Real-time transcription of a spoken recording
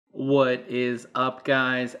What is up,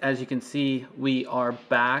 guys? As you can see, we are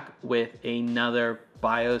back with another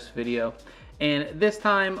BIOS video, and this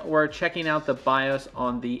time we're checking out the BIOS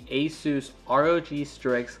on the ASUS ROG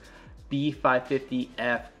Strix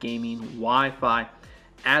B550-F gaming Wi-Fi.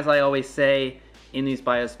 As I always say in these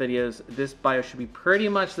BIOS videos, this BIOS should be pretty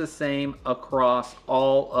much the same across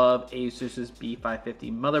all of ASUS's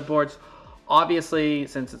B550 motherboards. Obviously,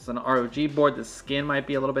 since it's an ROG board, the skin might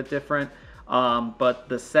be a little bit different. But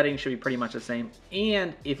the settings should be pretty much the same.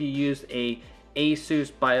 And if you used a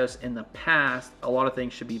ASUS BIOS in the past, a lot of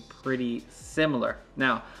things should be pretty similar.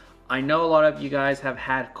 Now, I know a lot of you guys have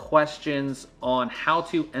had questions on how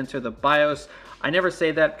to enter the BIOS. I never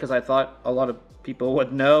say that because I thought a lot of people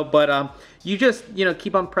would know, but you just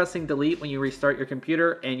keep on pressing delete when you restart your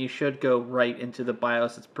computer, and you should go right into the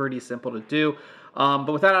BIOS. It's pretty simple to do.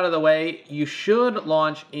 But with that out of the way, you should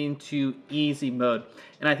launch into easy mode.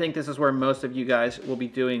 And I think this is where most of you guys will be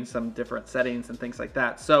doing some different settings and things like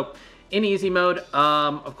that. So in easy mode,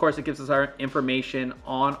 of course, it gives us our information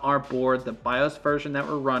on our board, the BIOS version that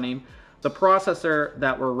we're running, the processor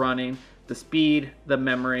that we're running, the speed, the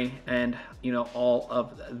memory, and all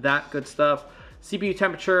of that good stuff. CPU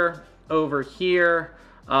temperature over here,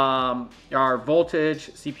 our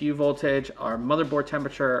voltage, CPU voltage, our motherboard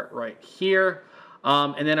temperature right here.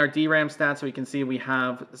 And then our DRAM stats, so we can see we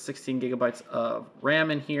have 16 gigabytes of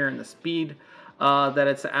RAM in here, and the speed that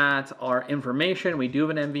it's at. Our information, we do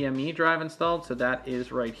have an NVMe drive installed, so that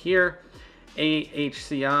is right here.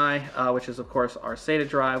 AHCI, which is of course our SATA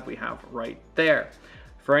drive, we have right there.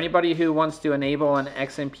 For anybody who wants to enable an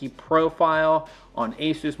XMP profile on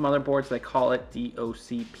ASUS motherboards, they call it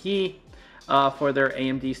DOCP. For their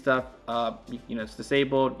AMD stuff, it's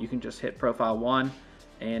disabled. You can just hit profile 1.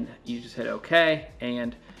 And you just hit OK,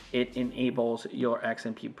 and it enables your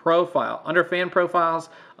XMP profile. Under fan profiles,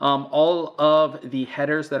 all of the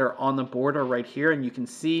headers that are on the board are right here, and you can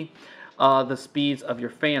see the speeds of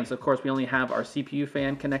your fans. Of course, we only have our CPU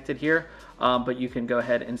fan connected here, but you can go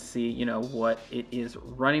ahead and see what it is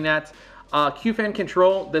running at. QFan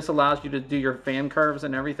control, this allows you to do your fan curves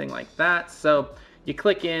and everything like that. So you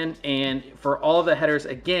click in, and for all of the headers,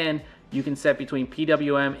 again, you can set between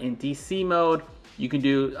PWM and DC mode. You can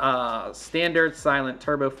do standard, silent,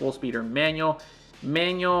 turbo, full speed, or manual.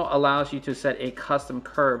 Manual allows you to set a custom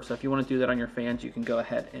curve. So if you want to do that on your fans, you can go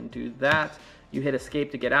ahead and do that. You hit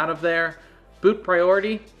escape to get out of there. Boot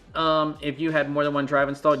priority. If you had more than one drive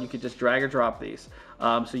installed, you could just drag or drop these.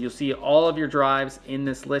 So you'll see all of your drives in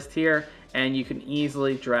this list here, and you can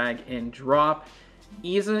easily drag and drop.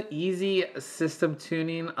 Easy system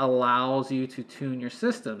tuning allows you to tune your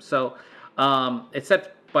system. So it's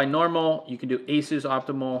set by normal. You can do ASUS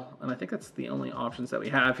optimal, and I think that's the only options that we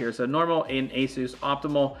have here. So normal and ASUS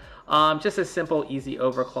optimal, just a simple, easy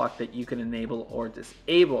overclock that you can enable or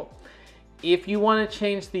disable. If you want to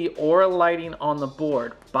change the aura lighting on the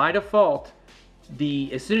board, by default,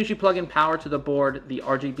 as soon as you plug in power to the board, the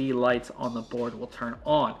RGB lights on the board will turn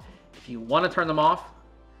on. If you want to turn them off,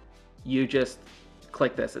 you just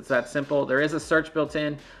click this. It's that simple. There is a search built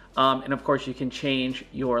in. And of course, you can change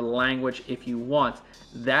your language if you want.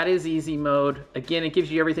 That is easy mode. Again, it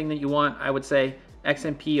gives you everything that you want. I would say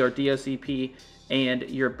XMP or DOCP and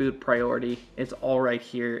your boot priority. It's all right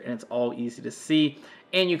here, and it's all easy to see.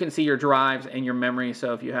 And you can see your drives and your memory.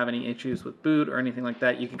 So if you have any issues with boot or anything like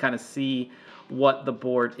that, you can kind of see what the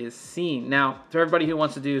board is seeing. Now, to everybody who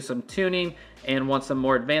wants to do some tuning and wants some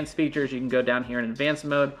more advanced features, you can go down here in advanced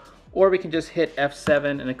mode. Or we can just hit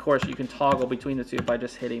F7, and of course you can toggle between the two by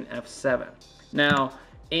just hitting F7. Now,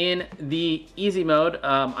 in the easy mode,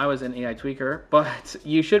 I was in AI Tweaker, but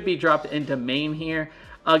you should be dropped into main here.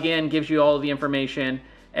 Again, gives you all of the information,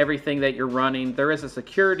 everything that you're running. There is a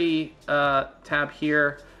security tab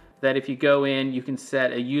here that if you go in, you can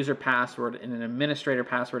set a user password and an administrator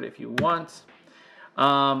password if you want.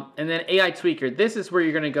 And then AI Tweaker, this is where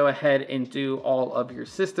you're gonna go ahead and do all of your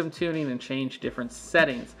system tuning and change different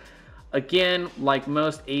settings. Again, like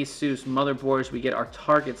most ASUS motherboards, we get our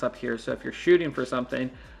targets up here. So if you're shooting for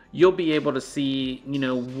something, you'll be able to see,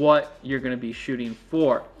 what you're going to be shooting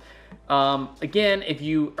for. Again, if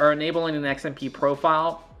you are enabling an XMP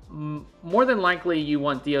profile, more than likely you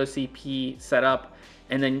want DOCP set up,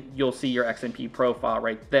 and then you'll see your XMP profile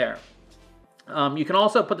right there. You can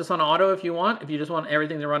also put this on auto if you want. If you just want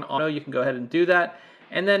everything to run auto, you can go ahead and do that.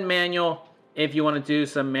 And then manual. If you want to do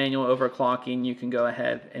some manual overclocking, you can go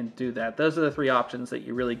ahead and do that. Those are the three options that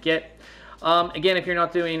you really get. Again, if you're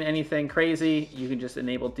not doing anything crazy, you can just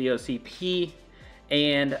enable DOCP,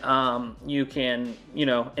 and you can,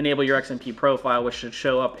 enable your XMP profile, which should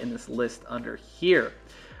show up in this list under here.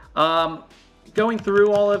 going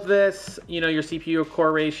through all of this, you know, your CPU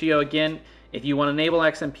core ratio, again, if you want to enable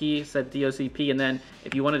XMP, set DOCP, and then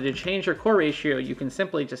if you wanted to change your core ratio, you can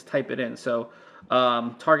simply just type it in. So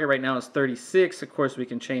target right now is 36. Of course, we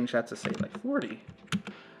can change that to say like 40.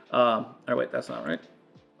 Oh wait, that's not right.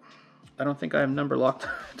 I don't think I have number lock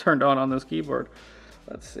turned on this keyboard.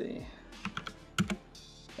 Let's see.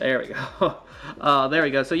 There we go. There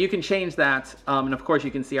we go. So you can change that, and of course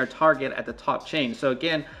you can see our target at the top change. So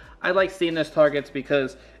again, I like seeing those targets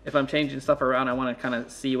because if I'm changing stuff around, I want to kind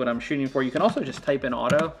of see what I'm shooting for. You can also just type in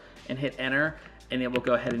auto and hit enter, and it will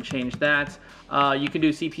go ahead and change that. You can do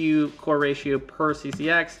CPU core ratio per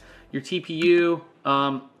CCX. Your TPU,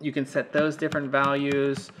 you can set those different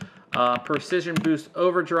values. Precision boost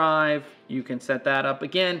overdrive, you can set that up.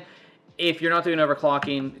 Again, if you're not doing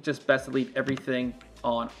overclocking, it's just best to leave everything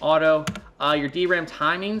on auto. Your DRAM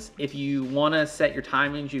timings, if you want to set your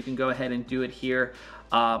timings, you can go ahead and do it here.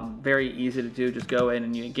 Very easy to do. Just go in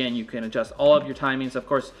and you can adjust all of your timings. Of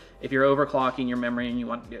course, if you're overclocking your memory and you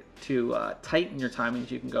want to tighten your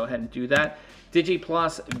timings, you can go ahead and do that. Digi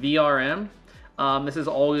Plus VRM. This is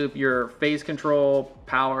all of your phase control,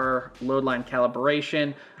 power, load line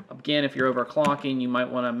calibration. Again, if you're overclocking, you might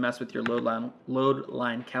want to mess with your load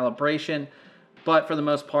line calibration. But for the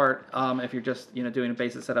most part, if you're just doing a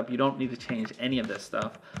basic setup, you don't need to change any of this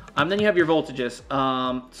stuff. Then you have your voltages.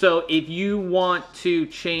 So if you want to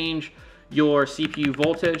change your CPU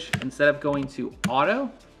voltage, instead of going to auto,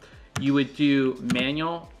 you would do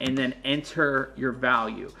manual and then enter your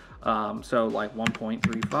value. So like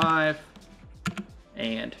 1.35.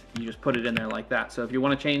 And you just put it in there like that. So if you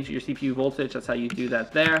want to change your CPU voltage, that's how you do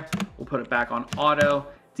that there. We'll put it back on auto.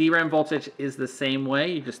 DRAM voltage is the same way.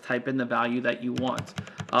 You just type in the value that you want.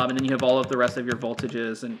 And then you have all of the rest of your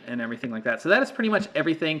voltages and everything like that. So that is pretty much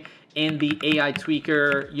everything in the AI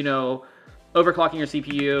tweaker, overclocking your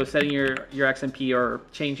CPU, setting your XMP, or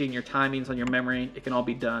changing your timings on your memory. It can all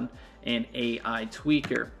be done in AI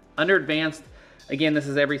tweaker. Under advanced, again, this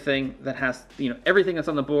is everything that has, everything that's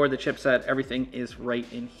on the board, the chipset, everything is right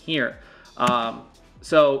in here.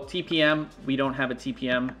 So TPM, we don't have a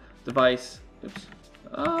TPM device. Oops.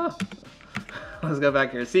 Let's go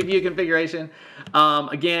back here. CPU configuration.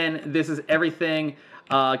 Again, this is everything.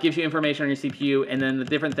 Gives you information on your CPU, and then the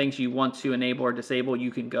different things you want to enable or disable,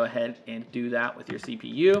 you can go ahead and do that with your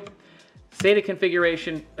CPU. SATA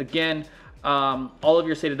configuration. Again, all of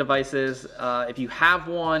your SATA devices, if you have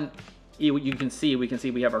one, we can see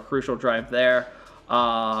we have our crucial drive there.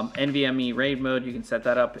 NVMe RAID mode, you can set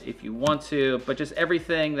that up if you want to, but just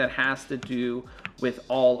everything that has to do with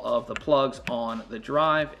all of the plugs on the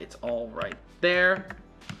drive, it's all right there.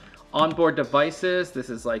 Onboard devices, this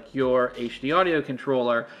is like your HD audio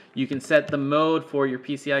controller. You can set the mode for your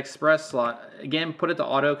PCI Express slot. Again, put it to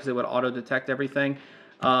auto because it would auto detect everything.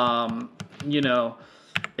 Again,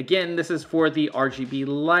 this is for the RGB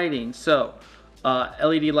lighting. So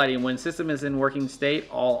LED lighting, when system is in working state,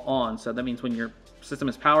 all on. So that means when your system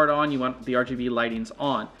is powered on, you want the RGB lightings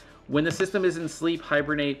on. When the system is in sleep,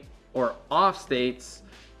 hibernate, or off states,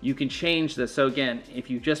 you can change this. So again, if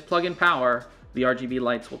you just plug in power, the RGB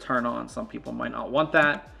lights will turn on. Some people might not want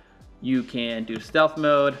that. You can do stealth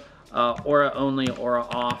mode, aura only, aura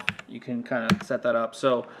off. You can kind of set that up.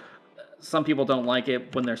 So some people don't like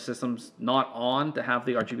it when their system's not on to have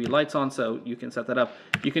the RGB lights on, so you can set that up.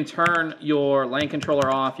 You can turn your LAN controller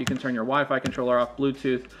off. You can turn your Wi-Fi controller off,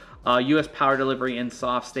 Bluetooth, US power delivery in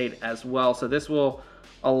soft state as well. So this will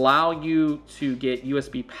allow you to get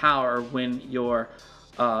USB power when your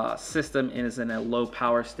system is in a low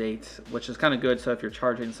power state, which is kind of good. So if you're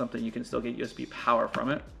charging something, you can still get USB power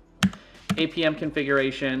from it. APM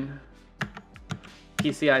configuration,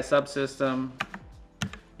 PCI subsystem,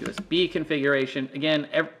 USB configuration. Again,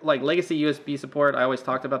 like legacy USB support, I always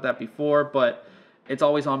talked about that before, but it's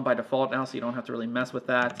always on by default now, so you don't have to really mess with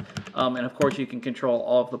that. And of course, you can control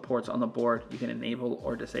all of the ports on the board. You can enable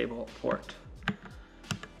or disable a port.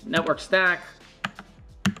 Network stack,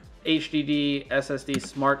 HDD, SSD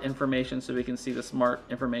Smart Information, so we can see the smart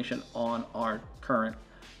information on our current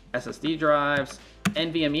SSD drives.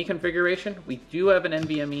 NVMe configuration, we do have an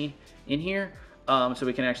NVMe in here, so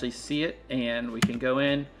we can actually see it, and we can go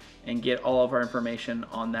in and get all of our information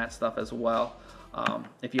on that stuff as well,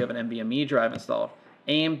 if you have an NVMe drive installed.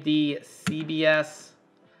 AMD CBS,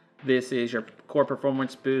 this is your core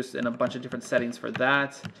performance boost and a bunch of different settings for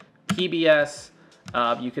that. PBS,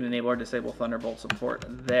 you can enable or disable Thunderbolt support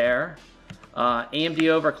there. AMD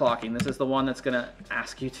Overclocking, this is the one that's going to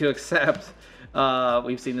ask you to accept.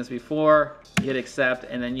 We've seen this before. You hit accept,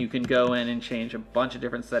 and then you can go in and change a bunch of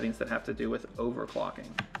different settings that have to do with overclocking.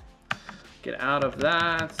 Get out of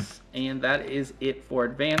that, and that is it for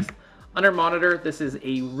advanced. Under monitor, this is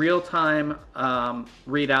a real-time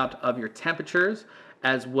readout of your temperatures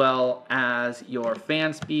as well as your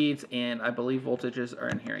fan speeds, and I believe voltages are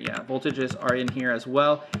in here. Yeah, voltages are in here as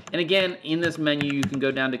well. And again, in this menu, you can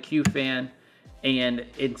go down to Q fan, and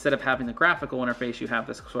instead of having the graphical interface, you have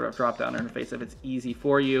this sort of drop-down interface. If it's easy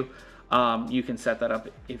for you, you can set that up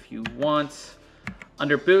if you want.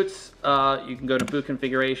 Under boots, you can go to boot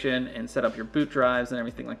configuration and set up your boot drives and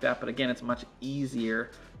everything like that. But again, it's much easier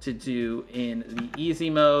to do in the easy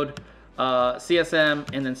mode. CSM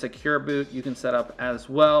and then secure boot you can set up as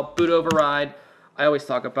well. Boot override, I always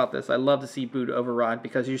talk about this. I love to see boot override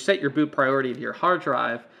because you set your boot priority to your hard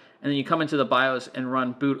drive, and then you come into the BIOS and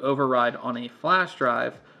run boot override on a flash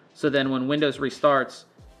drive. So then when Windows restarts,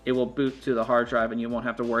 it will boot to the hard drive and you won't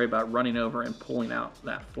have to worry about running over and pulling out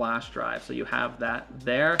that flash drive. So you have that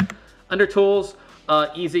there. Under tools,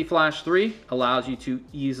 Easy Flash 3 allows you to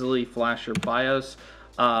easily flash your BIOS.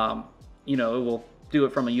 You know, it will do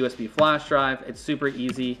it from a USB flash drive. It's super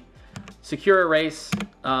easy. Secure Erase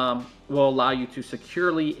will allow you to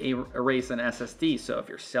securely erase an SSD. So if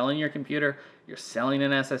you're selling your computer, you're selling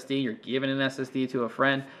an SSD, you're giving an SSD to a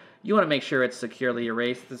friend, you want to make sure it's securely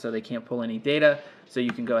erased so they can't pull any data. So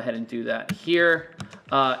you can go ahead and do that here.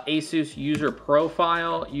 ASUS user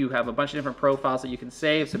profile. You have a bunch of different profiles that you can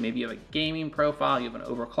save. So maybe you have a gaming profile, you have an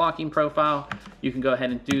overclocking profile. You can go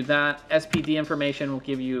ahead and do that. SPD information will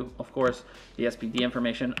give you, of course, the SPD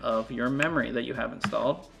information of your memory that you have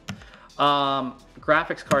installed.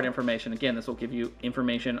 Graphics card information. Again, this will give you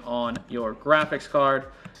information on your graphics card.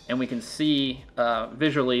 And we can see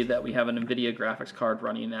visually that we have an NVIDIA graphics card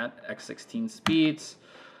running at x16 speeds.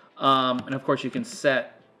 And of course you can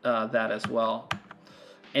set that as well.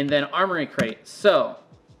 And then Armory Crate. So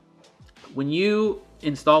when you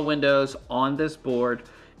install Windows on this board,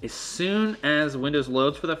 as soon as Windows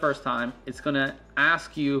loads for the first time, it's gonna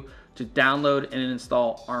ask you to download and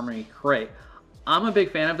install Armory Crate. I'm a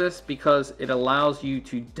big fan of this because it allows you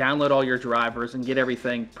to download all your drivers and get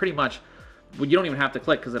everything pretty much. Well, you don't even have to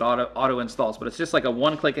click because it auto installs, but it's just like a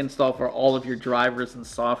one-click install for all of your drivers and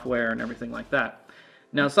software and everything like that.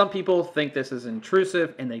 Now, some people think this is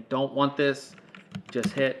intrusive and they don't want this. Just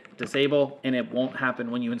hit disable and it won't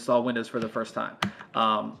happen when you install Windows for the first time.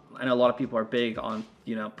 I know a lot of people are big on,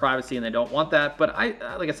 you know, privacy and they don't want that, but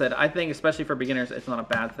like I said, I think especially for beginners, it's not a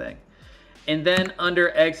bad thing. And then under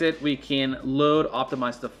exit, we can load,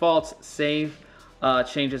 optimize defaults, save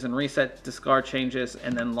changes and reset, discard changes,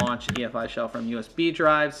 and then launch EFI shell from USB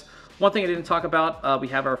drives. One thing I didn't talk about, we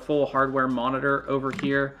have our full hardware monitor over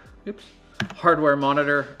here. Oops. Hardware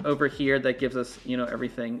monitor over here that gives us, you know,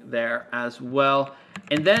 everything there as well.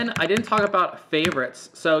 And then I didn't talk about favorites.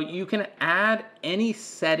 So you can add any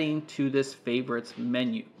setting to this favorites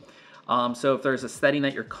menu. So if there's a setting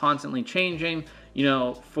that you're constantly changing, you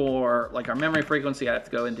know, for like our memory frequency, I have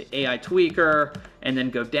to go into AI tweaker and then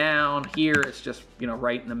go down here. It's just, you know,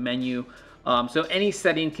 right in the menu. So any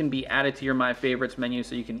setting can be added to your My Favorites menu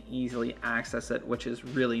so you can easily access it, which is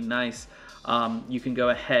really nice. You can go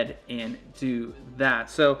ahead and do that.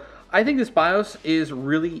 So I think this BIOS is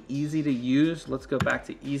really easy to use. Let's go back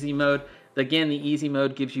to easy mode. Again, the easy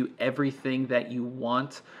mode gives you everything that you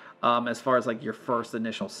want. As far as like your first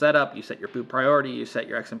initial setup, you set your boot priority, you set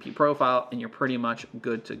your XMP profile, and you're pretty much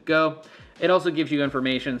good to go. It also gives you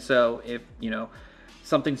information, so if, you know,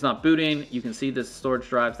 something's not booting, you can see the storage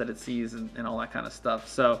drives that it sees and all that kind of stuff.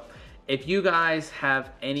 So if you guys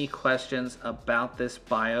have any questions about this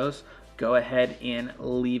BIOS, go ahead and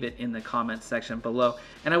leave it in the comments section below.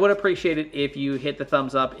 And I would appreciate it if you hit the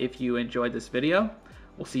thumbs up if you enjoyed this video.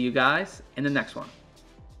 We'll see you guys in the next one.